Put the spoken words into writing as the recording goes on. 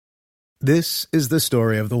This is the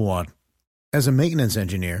story of the one. As a maintenance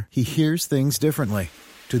engineer, he hears things differently.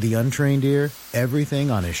 To the untrained ear,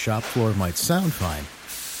 everything on his shop floor might sound fine,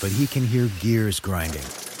 but he can hear gears grinding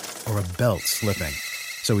or a belt slipping.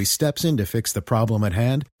 So he steps in to fix the problem at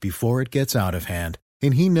hand before it gets out of hand.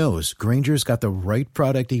 And he knows Grainger's got the right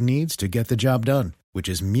product he needs to get the job done, which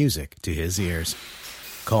is music to his ears.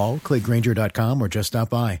 Call, click Grainger.com, or just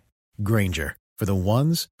stop by. Grainger, for the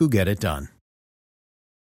ones who get it done.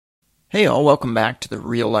 Hey all, welcome back to the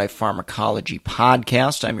Real Life Pharmacology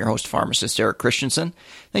Podcast. I'm your host, pharmacist Eric Christensen.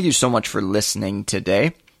 Thank you so much for listening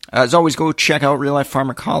today. As always, go check out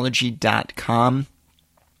reallifepharmacology.com.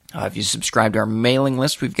 If you subscribe to our mailing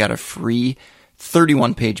list, we've got a free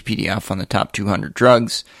 31-page PDF on the top 200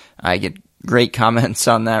 drugs. I get great comments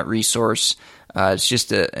on that resource. It's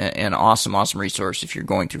just an awesome resource if you're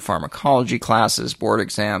going through pharmacology classes, board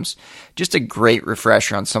exams. Just a great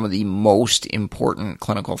refresher on some of the most important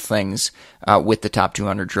clinical things with the top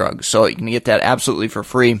 200 drugs. So you can get that absolutely for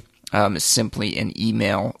free. Simply an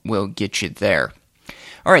email will get you there.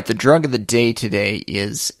 All right, the drug of the day today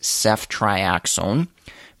is ceftriaxone.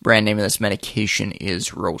 Brand name of this medication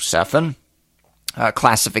is Rocephin.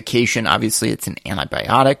 Classification, obviously it's an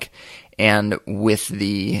antibiotic, and with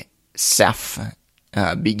the ceph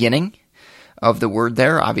beginning of the word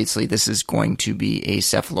there, obviously this is going to be a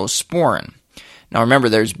cephalosporin. Now remember,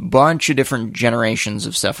 there's a bunch of different generations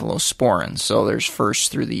of cephalosporins, so there's first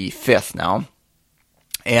through the fifth now.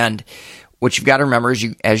 And what you've got to remember is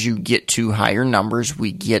as you get to higher numbers,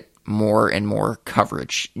 we get more and more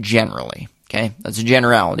coverage generally. Okay, that's a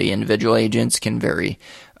generality. Individual agents can vary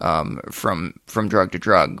from drug to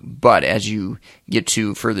drug, but as you get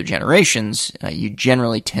to further generations, you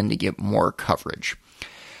generally tend to get more coverage.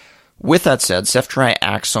 With that said,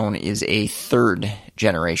 ceftriaxone is a third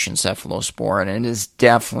generation cephalosporin, and it is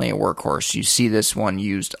definitely a workhorse. You see this one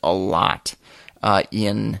used a lot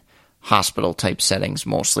in hospital type settings,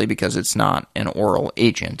 mostly because it's not an oral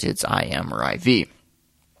agent, it's IM or IV.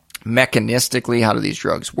 Mechanistically, how do these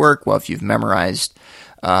drugs work? Well, if you've memorized,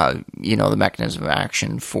 the mechanism of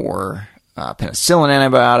action for penicillin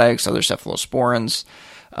antibiotics, other cephalosporins,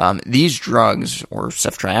 these drugs, or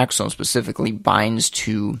ceftriaxone specifically, binds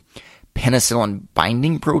to penicillin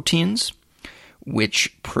binding proteins,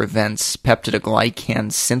 which prevents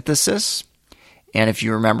peptidoglycan synthesis. And if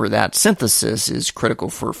you remember, that synthesis is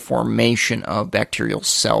critical for formation of bacterial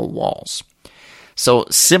cell walls. So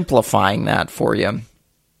simplifying that for you,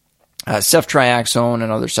 ceftriaxone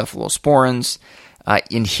and other cephalosporins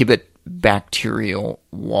inhibit bacterial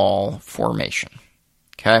wall formation.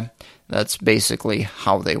 Okay? That's basically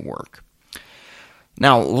how they work.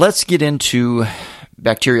 Now, let's get into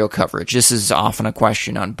bacterial coverage. This is often a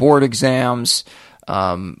question on board exams,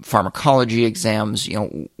 pharmacology exams.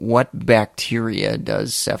 What bacteria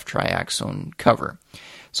does ceftriaxone cover?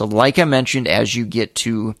 So like I mentioned, as you get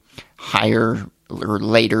to higher or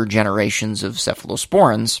later generations of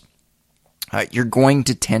cephalosporins, you're going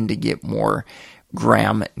to tend to get more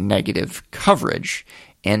gram-negative coverage.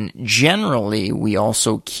 And generally, we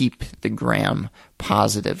also keep the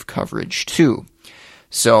gram-positive coverage too.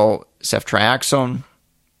 So ceftriaxone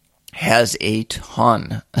has a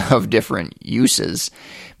ton of different uses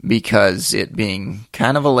because it being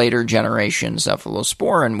kind of a later generation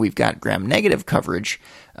cephalosporin, we've got gram-negative coverage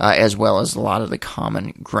as well as a lot of the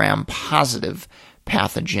common gram-positive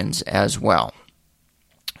pathogens as well.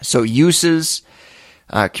 So uses,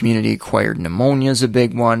 community-acquired pneumonia is a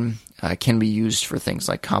big one. Can be used for things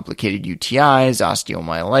like complicated UTIs,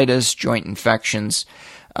 osteomyelitis, joint infections,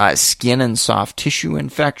 skin and soft tissue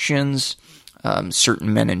infections,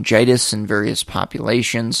 certain meningitis in various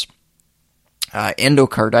populations,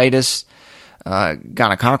 endocarditis,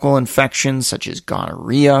 gonococcal infections such as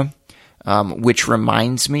gonorrhea, which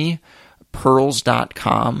reminds me,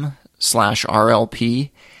 pearls.com/RLP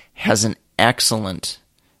has an excellent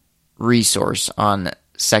resource on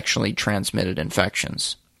sexually transmitted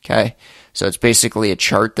infections. Okay, so it's basically a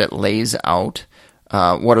chart that lays out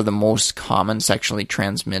what are the most common sexually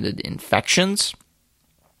transmitted infections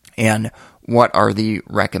and what are the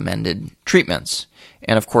recommended treatments.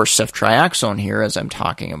 And of course, ceftriaxone here, as I'm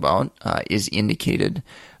talking about, is indicated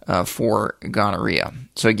for gonorrhea.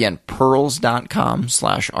 So again,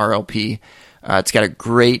 pearls.com/RLP. It's got a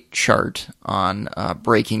great chart on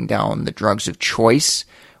breaking down the drugs of choice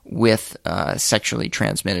with sexually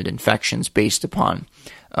transmitted infections based upon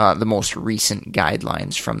the most recent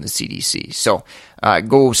guidelines from the CDC. So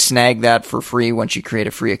go snag that for free once you create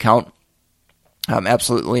a free account.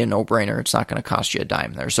 Absolutely a no-brainer. It's not going to cost you a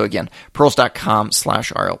dime there. So again,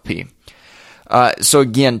 pearls.com/RLP. So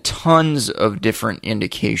again, tons of different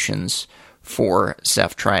indications for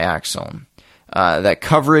ceftriaxone. That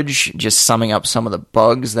coverage, just summing up some of the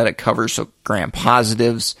bugs that it covers, so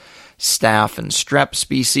gram-positives, staph and strep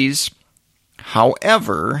species.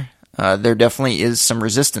 However, there definitely is some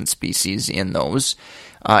resistant species in those.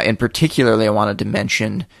 And particularly, I wanted to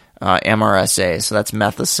mention MRSA, so that's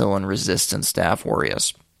methicillin-resistant Staph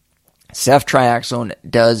aureus. Ceftriaxone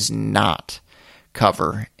does not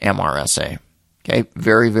cover MRSA. Okay,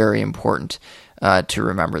 very, very important to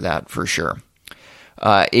remember that for sure.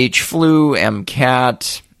 H-flu,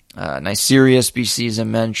 MCAT, Neisseria species I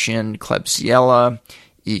mentioned, Klebsiella,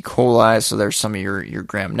 E. coli, so there's some of your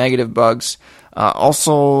gram-negative bugs.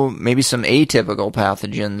 Also, maybe some atypical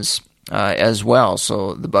pathogens as well,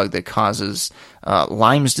 so the bug that causes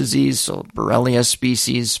Lyme's disease, so Borrelia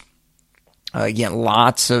species. Again,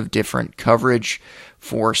 lots of different coverage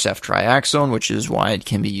for ceftriaxone, which is why it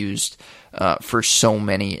can be used for so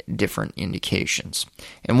many different indications.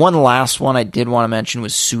 And one last one I did want to mention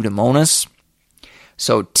was Pseudomonas.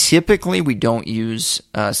 So typically we don't use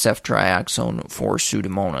ceftriaxone for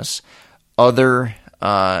Pseudomonas. Other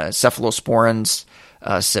cephalosporins,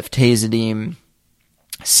 ceftazidime,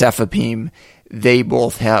 cefepime, they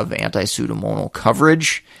both have anti-pseudomonal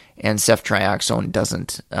coverage, and ceftriaxone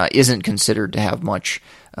isn't considered to have much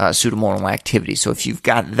pseudomonal activity. So if you've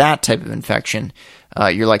got that type of infection,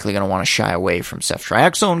 you're likely going to want to shy away from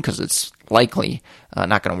ceftriaxone because it's likely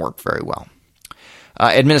not going to work very well.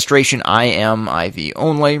 Administration IM, IV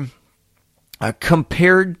only.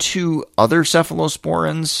 Compared to other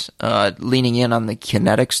cephalosporins, leaning in on the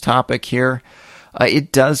kinetics topic here,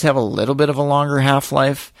 it does have a little bit of a longer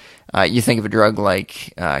half-life. You think of a drug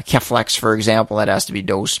like Keflex, for example, that has to be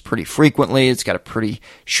dosed pretty frequently. It's got a pretty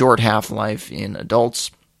short half-life in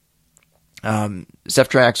adults.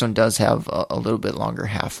 Ceftriaxone does have a little bit longer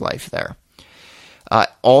half-life there.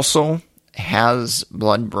 Also has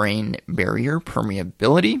blood-brain barrier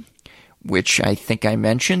permeability, which I think I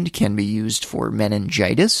mentioned can be used for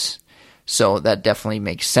meningitis. So that definitely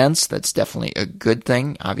makes sense. That's definitely a good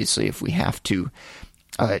thing, obviously, if we have to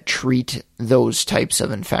treat those types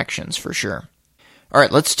of infections for sure. All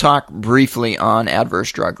right, let's talk briefly on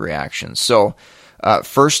adverse drug reactions. So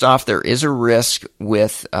first off, there is a risk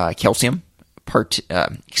with calcium,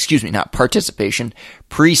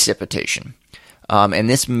 precipitation. And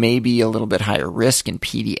this may be a little bit higher risk in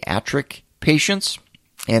pediatric patients.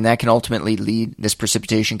 And that can ultimately this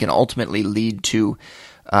precipitation can ultimately lead to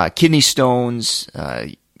kidney stones,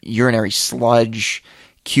 urinary sludge,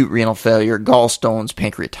 acute renal failure, gallstones,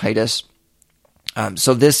 pancreatitis.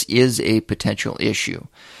 So this is a potential issue.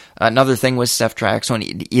 Another thing with ceftriaxone,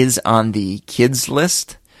 it is on the kids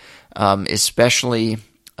list, especially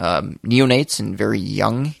neonates and very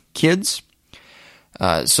young kids.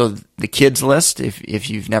 So the kids list, if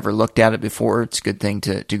you've never looked at it before, it's a good thing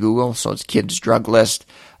to Google. So it's kids drug list,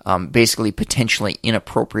 basically potentially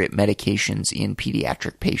inappropriate medications in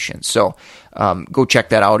pediatric patients. So go check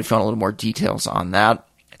that out if you want a little more details on that.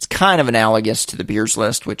 It's kind of analogous to the Beers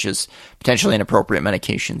list, which is potentially inappropriate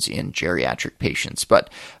medications in geriatric patients. But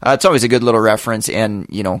it's always a good little reference and,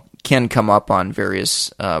 can come up on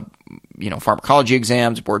various, pharmacology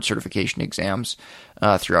exams, board certification exams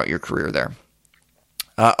throughout your career there.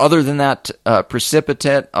 Other than that,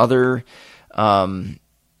 precipitate, other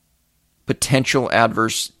potential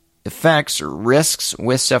adverse effects or risks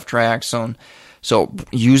with ceftriaxone. So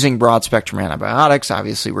using broad-spectrum antibiotics,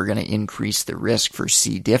 obviously we're going to increase the risk for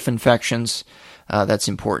C. diff infections. That's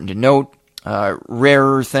important to note.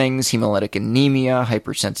 Rarer things, hemolytic anemia,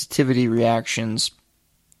 hypersensitivity reactions,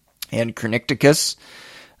 and kernicterus.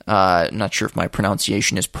 Not sure if my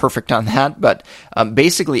pronunciation is perfect on that, but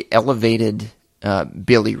basically elevated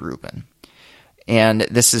bilirubin. And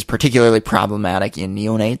this is particularly problematic in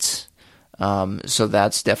neonates. So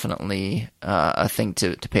that's definitely a thing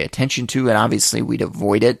to pay attention to. And obviously we'd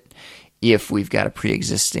avoid it if we've got a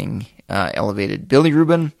pre-existing elevated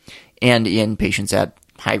bilirubin and in patients at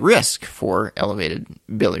high risk for elevated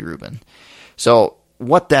bilirubin. So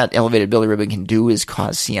what that elevated bilirubin can do is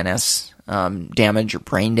cause CNS damage or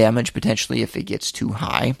brain damage potentially if it gets too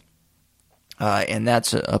high. And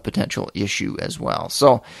that's a potential issue as well.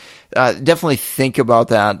 So definitely think about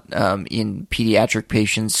that in pediatric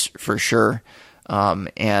patients for sure.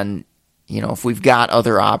 And, if we've got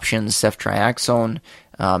other options, ceftriaxone,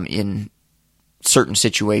 in certain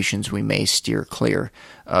situations, we may steer clear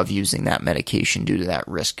of using that medication due to that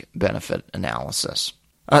risk-benefit analysis.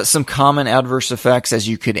 Some common adverse effects, as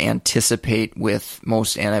you could anticipate with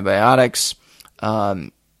most antibiotics,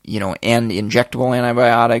 and injectable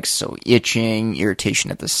antibiotics, so itching, irritation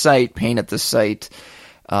at the site, pain at the site,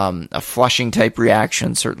 A flushing type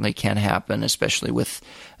reaction certainly can happen, especially with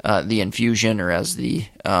the infusion or as the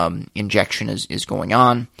injection is going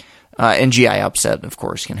on. And GI upset, of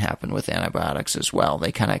course, can happen with antibiotics as well.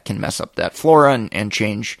 They kind of can mess up that flora and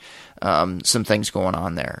change some things going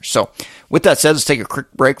on there. So with that said, let's take a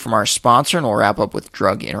quick break from our sponsor and we'll wrap up with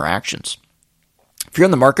drug interactions. If you're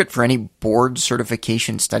in the market for any board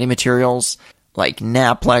certification study materials like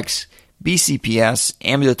NAPLEX, BCPS,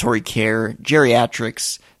 ambulatory care,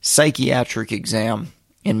 geriatrics, psychiatric exam,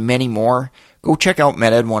 and many more, go check out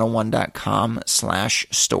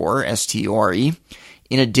meded101.com/store, S-T-O-R-E.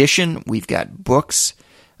 In addition, we've got books,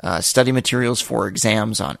 study materials for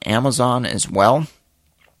exams on Amazon as well.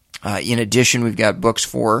 In addition, we've got books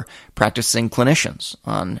for practicing clinicians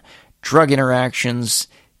on drug interactions,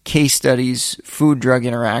 case studies, food-drug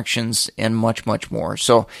interactions, and much, much more.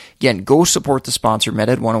 So again, go support the sponsor,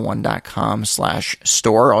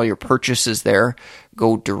 meded101.com/store. All your purchases there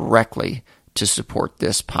go directly to support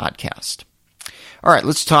this podcast. All right,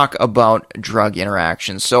 let's talk about drug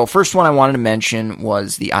interactions. So first one I wanted to mention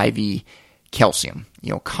was the IV calcium,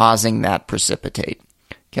 causing that precipitate.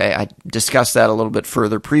 Okay, I discussed that a little bit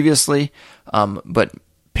further previously, but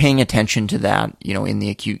paying attention to that, in the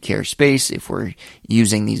acute care space, if we're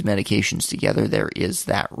using these medications together, there is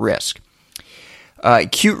that risk.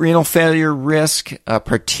 Acute renal failure risk,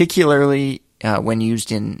 particularly when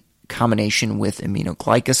used in combination with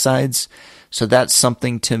aminoglycosides. So that's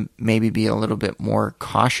something to maybe be a little bit more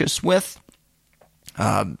cautious with.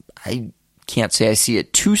 I can't say I see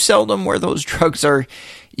it too seldom where those drugs are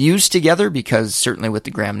used together, because certainly with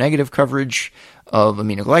the gram-negative coverage of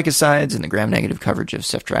aminoglycosides and the gram-negative coverage of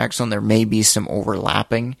ceftriaxone, there may be some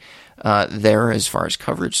overlapping there as far as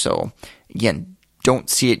coverage. So again, don't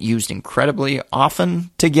see it used incredibly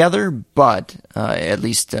often together, but at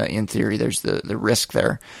least in theory, there's the risk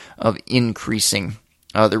there of increasing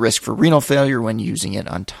the risk for renal failure when using it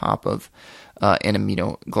on top of an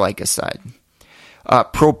aminoglycoside.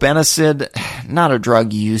 Probenecid, not a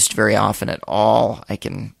drug used very often at all. I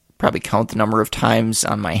can probably count the number of times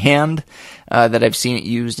on my hand that I've seen it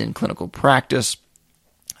used in clinical practice.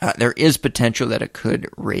 There is potential that it could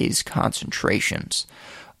raise concentrations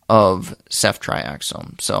of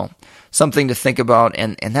ceftriaxone. So something to think about,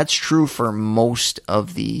 and that's true for most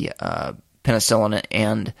of the penicillin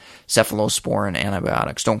and cephalosporin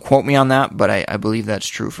antibiotics. Don't quote me on that, but I believe that's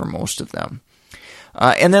true for most of them.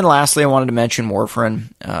 And then lastly, I wanted to mention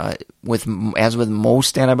warfarin. As with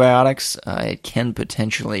most antibiotics, it can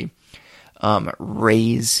potentially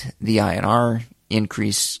raise the INR,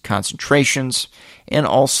 increase concentrations, and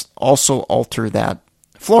also alter that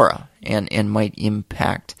flora and might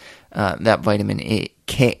impact that vitamin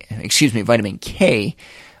K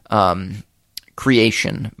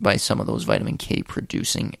creation by some of those vitamin K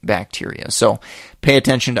producing bacteria. So pay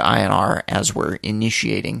attention to INR as we're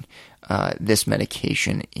initiating this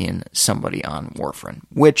medication in somebody on warfarin,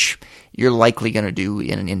 which you're likely going to do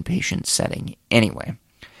in an inpatient setting anyway.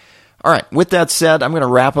 All right, with that said, I'm going to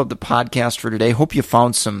wrap up the podcast for today. Hope you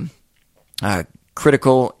found some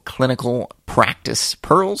critical clinical practice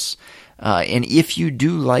pearls. And if you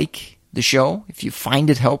do like the show, if you find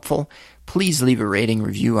it helpful, please leave a rating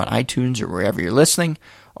review on iTunes or wherever you're listening.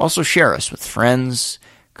 Also share us with friends,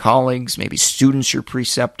 colleagues, maybe students you're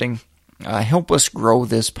precepting. Help us grow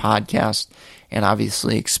this podcast and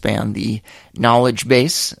obviously expand the knowledge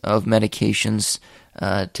base of medications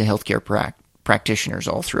to healthcare practitioners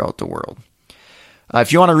all throughout the world.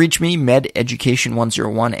 If you want to reach me,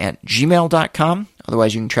 mededucation101@gmail.com.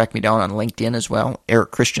 Otherwise, you can track me down on LinkedIn as well.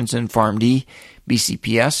 Eric Christensen, PharmD,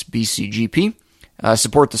 BCPS, BCGP.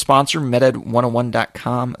 Support the sponsor,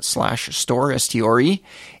 meded101.com/store, S-T-O-R-E.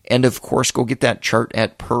 And of course, go get that chart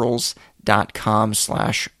at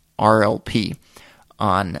pearls.com/RLP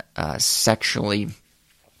on sexually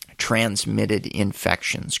transmitted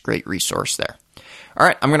infections. Great resource there. All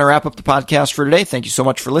right, I'm going to wrap up the podcast for today. Thank you so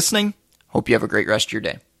much for listening. Hope you have a great rest of your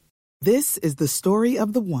day. This is the story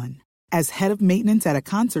of the one. As head of maintenance at a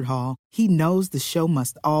concert hall, he knows the show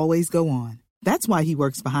must always go on. That's why he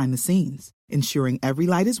works behind the scenes, ensuring every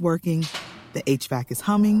light is working, the HVAC is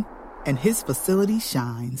humming, and his facility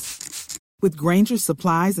shines. With Grainger's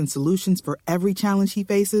supplies and solutions for every challenge he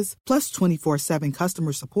faces, plus 24/7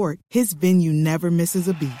 customer support, his venue never misses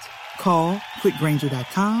a beat. Call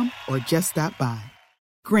quickgrainger.com or just stop by.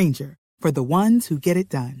 Grainger, for the ones who get it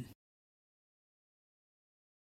done.